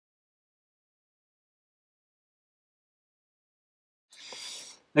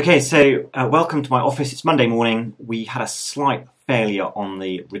Okay, so welcome to my office. It's Monday morning. We had a slight failure on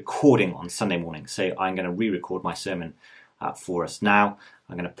the recording on Sunday morning, so I'm going to re-record my sermon for us now.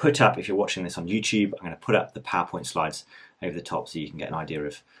 I'm going to put up, if you're watching this on YouTube, I'm going to put up the PowerPoint slides over the top so you can get an idea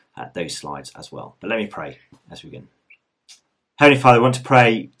of those slides as well. But let me pray as we begin. Heavenly Father, I want to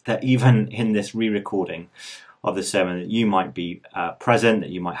pray that even in this re-recording of the sermon, that you might be present, that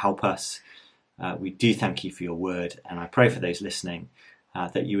you might help us. We do thank you for your word, and I pray for those listening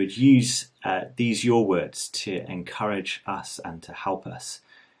that you would use these your words to encourage us and to help us.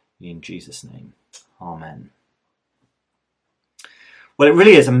 In Jesus' name, amen. Well, it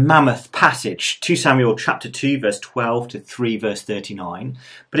really is a mammoth passage, 2 Samuel chapter 2, verse 12 to 3, verse 39.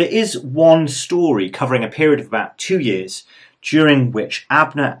 But it is one story covering a period of about 2 years, during which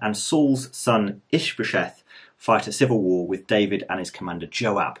Abner and Saul's son Ishbosheth fight a civil war with David and his commander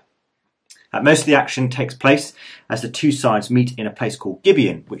Joab. Most of the action takes place as the two sides meet in a place called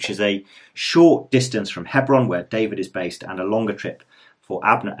Gibeon, which is a short distance from Hebron, where David is based, and a longer trip for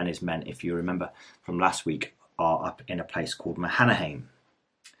Abner and his men, if you remember from last week, are up in a place called Mahanaim.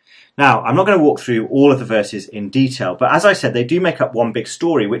 Now, I'm not going to walk through all of the verses in detail, but as I said, they do make up one big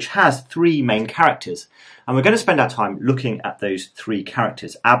story, which has 3 main characters. And we're going to spend our time looking at those 3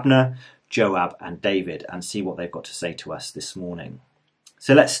 characters, Abner, Joab, and David, and see what they've got to say to us this morning.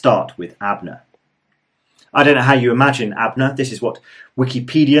 So let's start with Abner. I don't know how you imagine Abner. This is what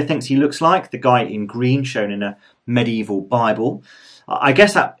Wikipedia thinks he looks like, the guy in green shown in a medieval Bible. I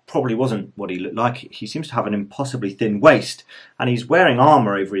guess that probably wasn't what he looked like. He seems to have an impossibly thin waist, and he's wearing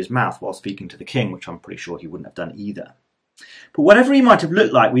armour over his mouth while speaking to the king, which I'm pretty sure he wouldn't have done either. But whatever he might have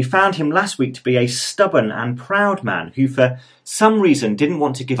looked like, we found him last week to be a stubborn and proud man who for some reason didn't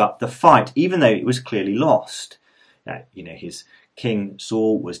want to give up the fight, even though it was clearly lost. Now, his King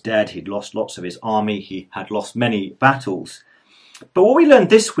Saul was dead, he'd lost lots of his army, he had lost many battles. But what we learned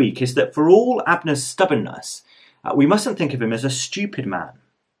this week is that for all Abner's stubbornness, we mustn't think of him as a stupid man.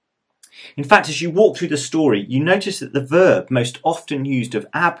 In fact, as you walk through the story, you notice that the verb most often used of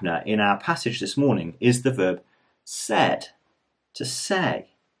Abner in our passage this morning is the verb said, to say.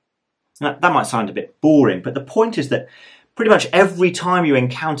 Now, that might sound a bit boring, but the point is that pretty much every time you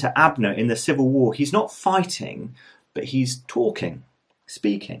encounter Abner in the civil war, he's not fighting, but he's talking,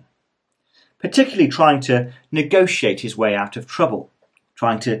 speaking, particularly trying to negotiate his way out of trouble,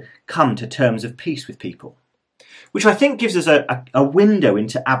 trying to come to terms of peace with people, which I think gives us a window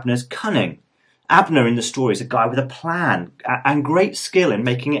into Abner's cunning. Abner in the story is a guy with a plan and great skill in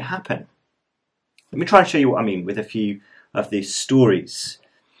making it happen. Let me try and show you what I mean with a few of these stories.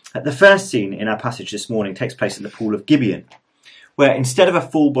 The first scene in our passage this morning takes place in the Pool of Gibeon, where instead of a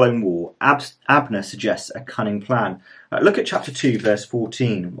full-blown war, Abner suggests a cunning plan. Look at chapter 2, verse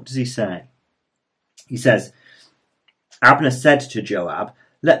 14. What does he say? He says, Abner said to Joab,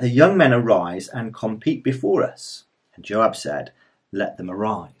 "Let the young men arise and compete before us." And Joab said, "Let them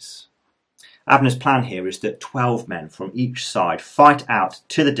arise." Abner's plan here is that 12 men from each side fight out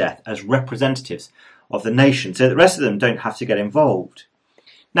to the death as representatives of the nation, so that the rest of them don't have to get involved.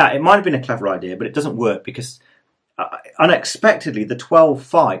 Now, it might have been a clever idea, but it doesn't work because unexpectedly, the 12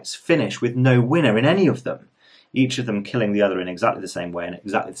 fights finish with no winner in any of them, each of them killing the other in exactly the same way and at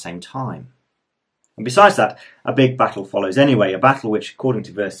exactly the same time. And besides that, a big battle follows anyway, a battle which, according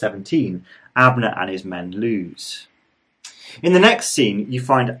to verse 17, Abner and his men lose. In the next scene, you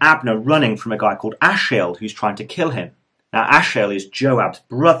find Abner running from a guy called Asahel who's trying to kill him. Now, Asahel is Joab's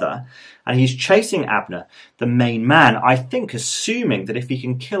brother, and he's chasing Abner, the main man, I think assuming that if he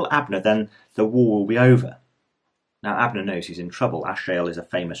can kill Abner, then the war will be over. Now, Abner knows he's in trouble. Asahel is a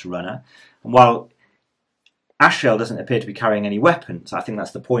famous runner. And while Asahel doesn't appear to be carrying any weapons, I think that's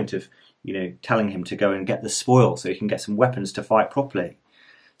the point of, telling him to go and get the spoil so he can get some weapons to fight properly.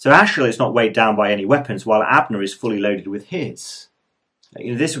 So Asahel is not weighed down by any weapons, while Abner is fully loaded with his.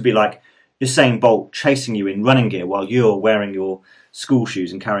 This would be like Usain Bolt chasing you in running gear while you're wearing your school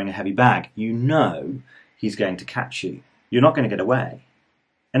shoes and carrying a heavy bag. You know he's going to catch you. You're not going to get away.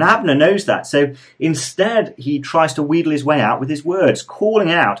 And Abner knows that, so instead he tries to wheedle his way out with his words,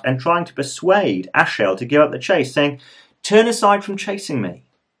 calling out and trying to persuade Asahel to give up the chase, saying, "Turn aside from chasing me."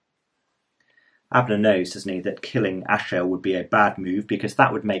 Abner knows, doesn't he, that killing Asahel would be a bad move because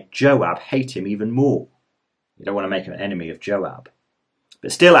that would make Joab hate him even more. You don't want to make him an enemy of Joab.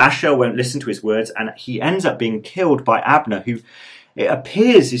 But still, Asahel won't listen to his words, and he ends up being killed by Abner, who it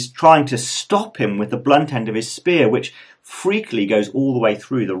appears is trying to stop him with the blunt end of his spear, which freakily goes all the way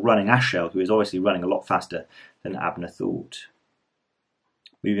through the running Asahel, who is obviously running a lot faster than Abner thought.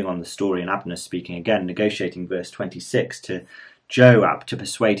 Moving on the story, and Abner speaking again, negotiating verse 26 to Joab to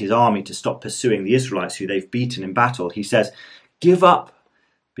persuade his army to stop pursuing the Israelites who they've beaten in battle. He says, "Give up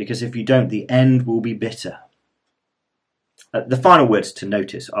because if you don't, the end will be bitter. The final words to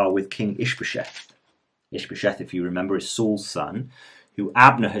notice are with King Ishbosheth. Ishbosheth, if you remember, is Saul's son, who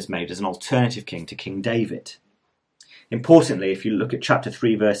Abner has made as an alternative king to King David. Importantly, if you look at chapter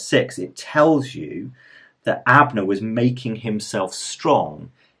 3, verse 6, it tells you that Abner was making himself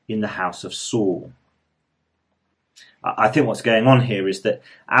strong in the house of Saul. I think what's going on here is that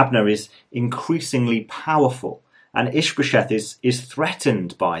Abner is increasingly powerful, and Ishbosheth is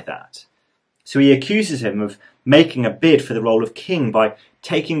threatened by that. So he accuses him of making a bid for the role of king by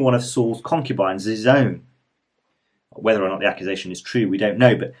taking one of Saul's concubines as his own. Whether or not the accusation is true, we don't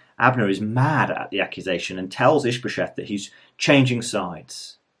know, but Abner is mad at the accusation and tells Ishbosheth that he's changing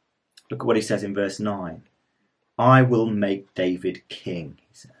sides. Look at what he says in verse 9. I will make David king,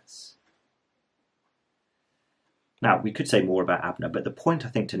 he says. Now, we could say more about Abner, but the point I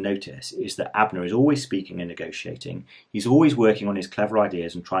think to notice is that Abner is always speaking and negotiating. He's always working on his clever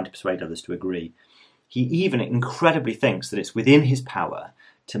ideas and trying to persuade others to agree. He even incredibly thinks that it's within his power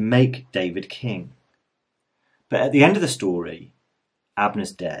to make David king. But at the end of the story,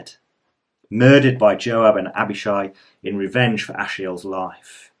 Abner's dead, murdered by Joab and Abishai in revenge for Ashiel's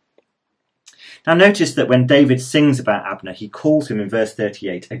life. Now notice that when David sings about Abner, he calls him in verse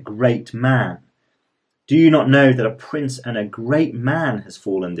 38 a great man. Do you not know that a prince and a great man has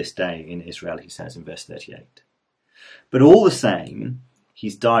fallen this day in Israel, he says in verse 38. But all the same,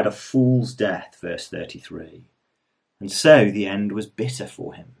 he's died a fool's death, verse 33. And so the end was bitter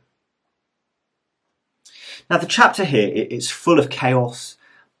for him. Now the chapter here is full of chaos,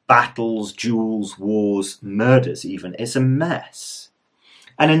 battles, duels, wars, murders even. It's a mess.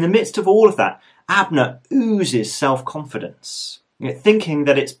 And in the midst of all of that, Abner oozes self-confidence, thinking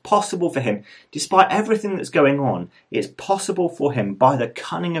that it's possible for him, despite everything that's going on, it's possible for him by the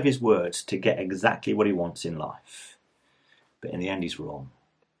cunning of his words to get exactly what he wants in life. But in the end he's wrong.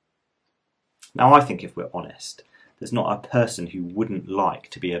 Now I think if we're honest, there's not a person who wouldn't like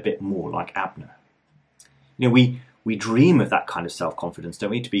to be a bit more like Abner. We dream of that kind of self-confidence, don't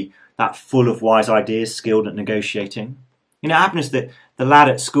we? To be that full of wise ideas, skilled at negotiating. Abner's the lad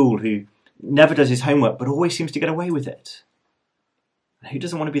at school who never does his homework but always seems to get away with it. And who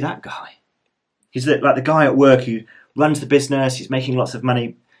doesn't want to be that guy? He's like the guy at work who runs the business, he's making lots of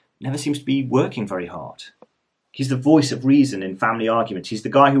money, never seems to be working very hard. He's the voice of reason in family arguments. He's the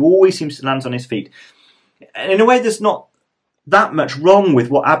guy who always seems to land on his feet. And in a way, there's not that much wrong with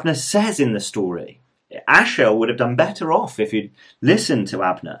what Abner says in the story. Asahel would have done better off if he'd listened to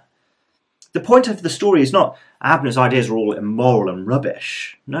Abner. The point of the story is not Abner's ideas are all immoral and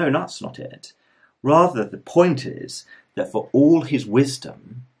rubbish. No, that's not it. Rather, the point is that for all his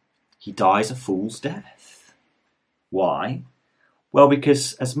wisdom, he dies a fool's death. Why? Well,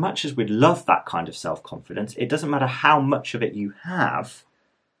 because as much as we'd love that kind of self-confidence, it doesn't matter how much of it you have.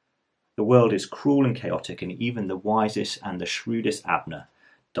 The world is cruel and chaotic, and even the wisest and the shrewdest Abner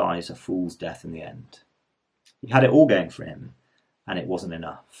dies a fool's death in the end. He had it all going for him, and it wasn't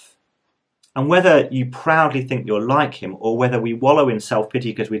enough. And whether you proudly think you're like him, or whether we wallow in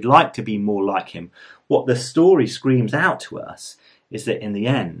self-pity because we'd like to be more like him, what the story screams out to us is that in the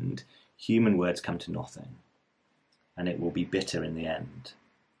end, human words come to nothing, and it will be bitter in the end.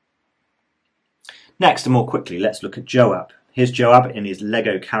 Next, and more quickly, let's look at Joab. Here's Joab in his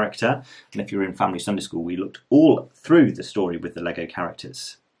Lego character, and if you're in Family Sunday School, we looked all through the story with the Lego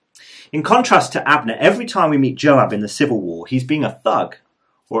characters. In contrast to Abner, every time we meet Joab in the civil war, he's being a thug,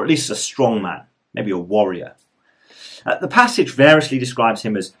 or at least a strong man, maybe a warrior. The passage variously describes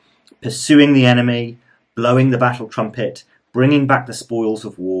him as pursuing the enemy, blowing the battle trumpet, bringing back the spoils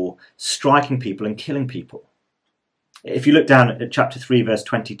of war, striking people and killing people. If you look down at chapter 3, verse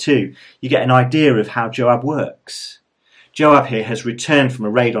 22, you get an idea of how Joab works. Joab here has returned from a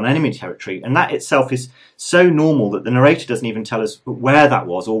raid on enemy territory, and that itself is so normal that the narrator doesn't even tell us where that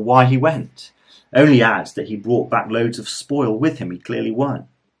was or why he went. Only adds that he brought back loads of spoil with him. He clearly won.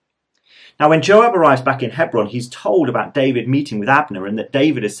 Now, when Joab arrives back in Hebron, he's told about David meeting with Abner and that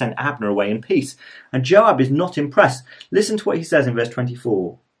David has sent Abner away in peace. And Joab is not impressed. Listen to what he says in verse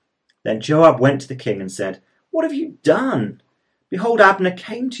 24. Then Joab went to the king and said, "What have you done? Behold, Abner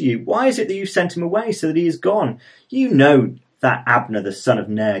came to you. Why is it that you sent him away so that he is gone? You know that Abner, the son of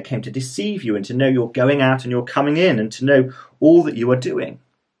Ner, came to deceive you and to know you're going out and you're coming in and to know all that you are doing."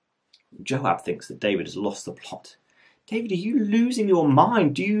 Joab thinks that David has lost the plot. "David, are you losing your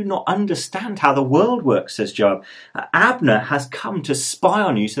mind? Do you not understand how the world works?" says Joab. "Abner has come to spy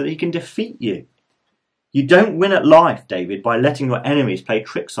on you so that he can defeat you. You don't win at life, David, by letting your enemies play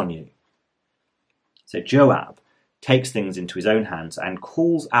tricks on you." So Joab takes things into his own hands and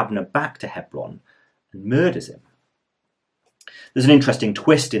calls Abner back to Hebron and murders him. There's an interesting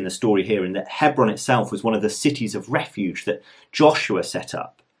twist in the story here in that Hebron itself was one of the cities of refuge that Joshua set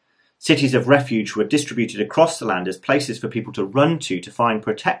up. Cities of refuge were distributed across the land as places for people to run to find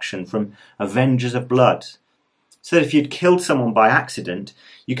protection from avengers of blood. So that if you'd killed someone by accident,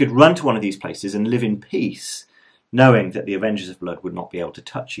 you could run to one of these places and live in peace, knowing that the avengers of blood would not be able to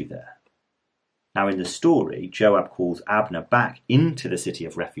touch you there. Now in the story, Joab calls Abner back into the city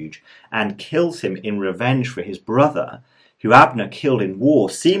of refuge and kills him in revenge for his brother, who Abner killed in war,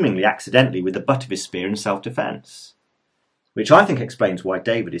 seemingly accidentally, with the butt of his spear in self-defence. Which I think explains why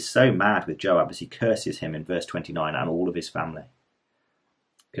David is so mad with Joab as he curses him in verse 29 and all of his family.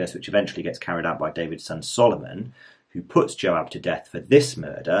 A curse which eventually gets carried out by David's son Solomon, who puts Joab to death for this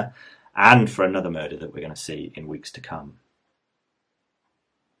murder and for another murder that we're going to see in weeks to come.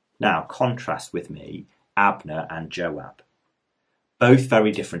 Now, contrast with me Abner and Joab. Both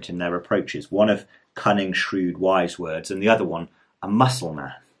very different in their approaches. One of cunning, shrewd, wise words, and the other one a muscle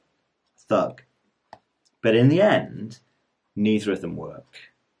man, thug. But in the end, neither of them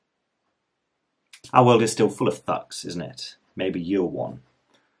work. Our world is still full of thugs, isn't it? Maybe you're one.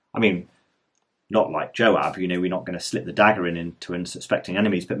 I mean, not like Joab, we're not going to slip the dagger into unsuspecting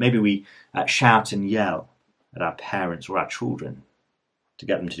enemies, but maybe we shout and yell at our parents or our children to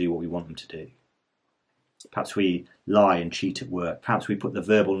get them to do what we want them to do. Perhaps we lie and cheat at work. Perhaps we put the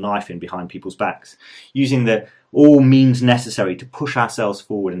verbal knife in behind people's backs, using the all means necessary to push ourselves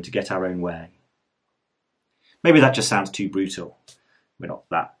forward and to get our own way. Maybe that just sounds too brutal. We're not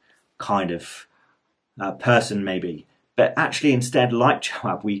that kind of person, maybe. But actually, instead, like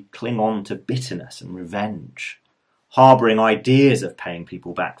Joab, we cling on to bitterness and revenge, harbouring ideas of paying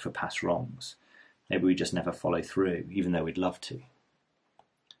people back for past wrongs. Maybe we just never follow through, even though we'd love to.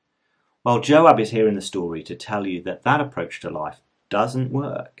 Well, Joab is here in the story to tell you that that approach to life doesn't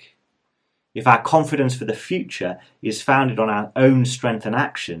work. If our confidence for the future is founded on our own strength and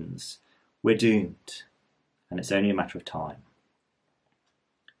actions, we're doomed. And it's only a matter of time.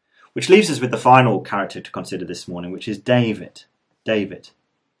 Which leaves us with the final character to consider this morning, which is David. David.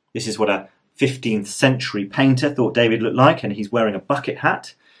 This is what a 15th century painter thought David looked like, and he's wearing a bucket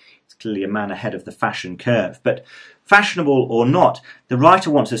hat. He's clearly a man ahead of the fashion curve. But fashionable or not, the writer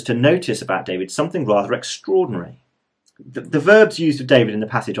wants us to notice about David something rather extraordinary. The verbs used of David in the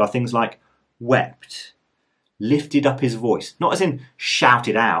passage are things like wept, lifted up his voice, not as in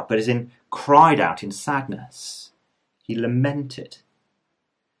shouted out, but as in cried out in sadness. He lamented.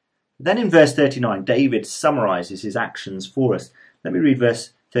 Then in verse 39, David summarises his actions for us. Let me read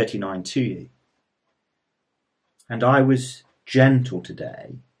verse 39 to you. And I was gentle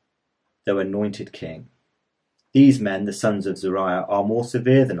today, though anointed king. These men, the sons of Zeruiah, are more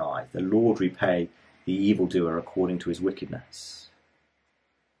severe than I. The Lord repay the evildoer according to his wickedness.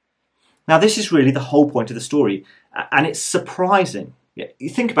 Now this is really the whole point of the story, and it's surprising. You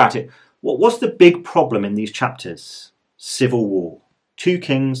think about it. What was the big problem in these chapters? Civil war. 2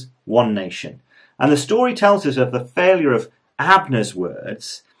 kings, 1 nation. And the story tells us of the failure of Abner's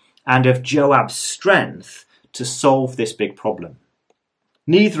words and of Joab's strength to solve this big problem.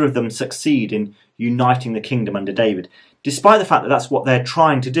 Neither of them succeed in uniting the kingdom under David, despite the fact that that's what they're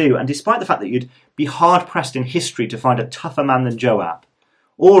trying to do, and despite the fact that you'd be hard-pressed in history to find a tougher man than Joab,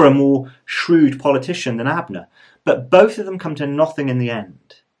 or a more shrewd politician than Abner. But both of them come to nothing in the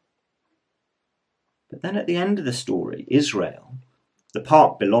end. But then at the end of the story, Israel, the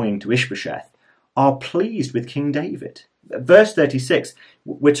part belonging to Ishbosheth, are pleased with King David. Verse 36,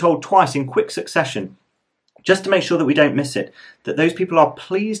 we're told twice in quick succession, just to make sure that we don't miss it, that those people are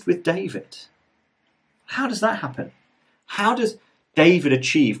pleased with David. How does that happen? How does David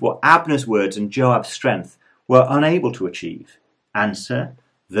achieve what Abner's words and Joab's strength were unable to achieve? Answer,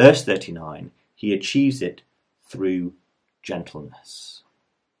 verse 39, he achieves it through gentleness.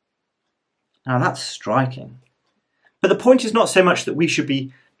 Now that's striking. But the point is not so much that we should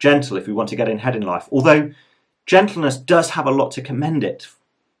be gentle if we want to get ahead in life, although gentleness does have a lot to commend it.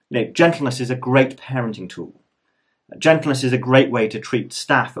 Gentleness is a great parenting tool. Gentleness is a great way to treat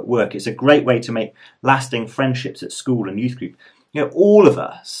staff at work. It's a great way to make lasting friendships at school and youth group. All of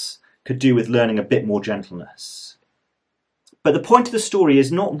us could do with learning a bit more gentleness. But the point of the story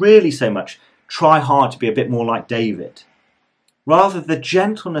is not really so much try hard to be a bit more like David. Rather, the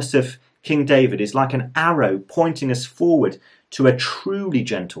gentleness of King David is like an arrow pointing us forward to a truly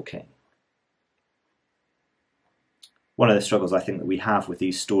gentle king. One of the struggles I think that we have with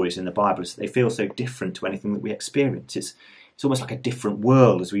these stories in the Bible is that they feel so different to anything that we experience. It's almost like a different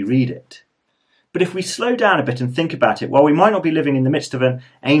world as we read it. But if we slow down a bit and think about it, while we might not be living in the midst of an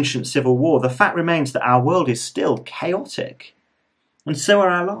ancient civil war, the fact remains that our world is still chaotic. And so are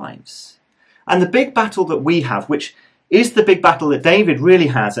our lives. And the big battle that we have, which is the big battle that David really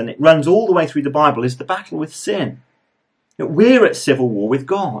has, and it runs all the way through the Bible, is the battle with sin. We're at civil war with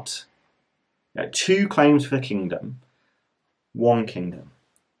God. Two claims for the kingdom, one kingdom.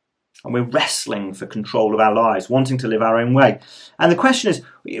 And we're wrestling for control of our lives, wanting to live our own way. And the question is,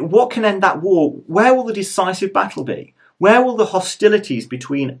 what can end that war? Where will the decisive battle be? Where will the hostilities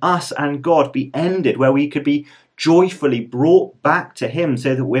between us and God be ended, where we could be joyfully brought back to him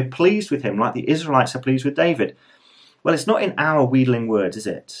so that we're pleased with him, like the Israelites are pleased with David? Well, it's not in our wheedling words, is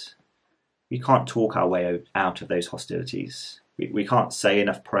it? We can't talk our way out of those hostilities. We can't say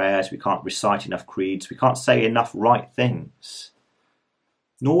enough prayers. We can't recite enough creeds. We can't say enough right things.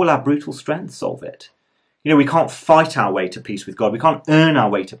 Nor will our brutal strength solve it. We can't fight our way to peace with God. We can't earn our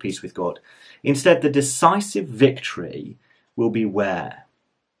way to peace with God. Instead, the decisive victory will be where?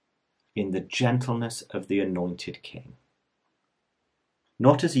 In the gentleness of the anointed king.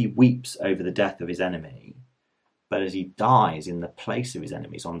 Not as he weeps over the death of his enemy, but as he dies in the place of his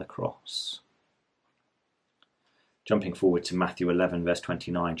enemies on the cross. Jumping forward to Matthew 11, verse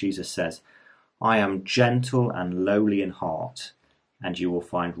 29, Jesus says, "I am gentle and lowly in heart, and you will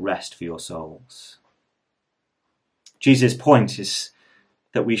find rest for your souls." Jesus' point is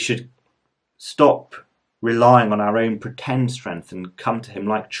that we should stop relying on our own pretend strength and come to him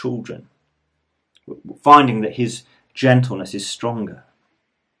like children, finding that his gentleness is stronger.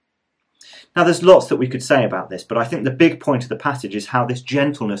 Now, there's lots that we could say about this, but I think the big point of the passage is how this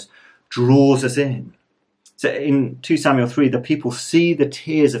gentleness draws us in. So in 2 Samuel 3, the people see the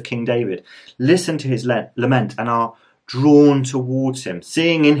tears of King David, listen to his lament, and are drawn towards him,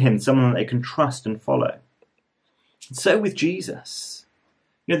 seeing in him someone that they can trust and follow. And so with Jesus.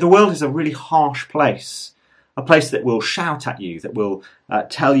 The world is a really harsh place, a place that will shout at you, that will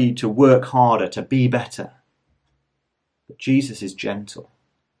tell you to work harder, to be better. But Jesus is gentle,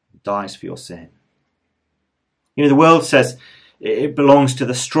 dies for your sin. The world says it belongs to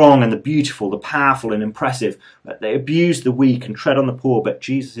the strong and the beautiful, the powerful and impressive. They abuse the weak and tread on the poor, but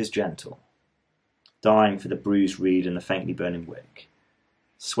Jesus is gentle, dying for the bruised reed and the faintly burning wick,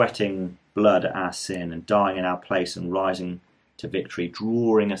 sweating blood at our sin and dying in our place and rising to victory,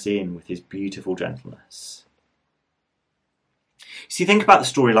 drawing us in with his beautiful gentleness. See, think about the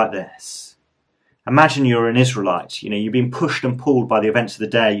story like this. Imagine you're an Israelite. You've been pushed and pulled by the events of the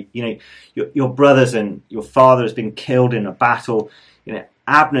day. Your brothers and your father has been killed in a battle.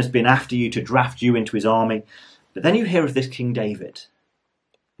 Abner's been after you to draft you into his army. But then you hear of this King David,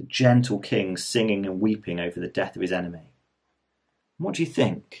 the gentle king, singing and weeping over the death of his enemy. What do you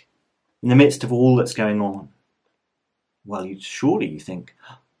think in the midst of all that's going on? Well, surely you think,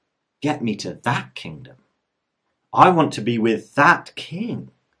 get me to that kingdom. I want to be with that king.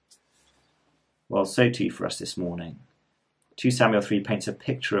 Well, so too for us this morning. 2 Samuel 3 paints a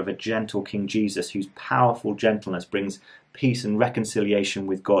picture of a gentle King Jesus whose powerful gentleness brings peace and reconciliation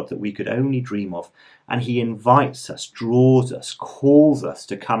with God that we could only dream of. And he invites us, draws us, calls us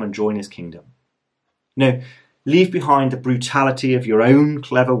to come and join his kingdom. Leave behind the brutality of your own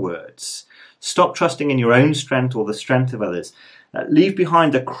clever words. Stop trusting in your own strength or the strength of others. Leave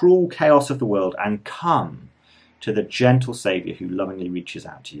behind the cruel chaos of the world and come to the gentle Saviour who lovingly reaches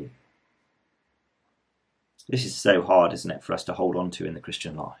out to you. This is so hard, isn't it, for us to hold on to in the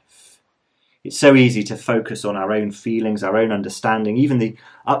Christian life. It's so easy to focus on our own feelings, our own understanding, even the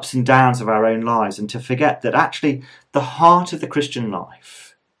ups and downs of our own lives, and to forget that actually the heart of the Christian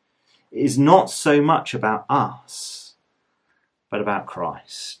life is not so much about us, but about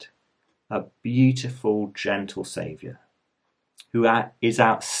Christ, a beautiful, gentle Saviour who is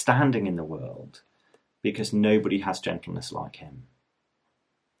outstanding in the world because nobody has gentleness like him.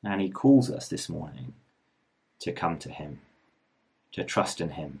 And he calls us this morning to come to him, to trust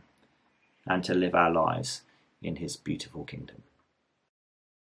in him, and to live our lives in his beautiful kingdom.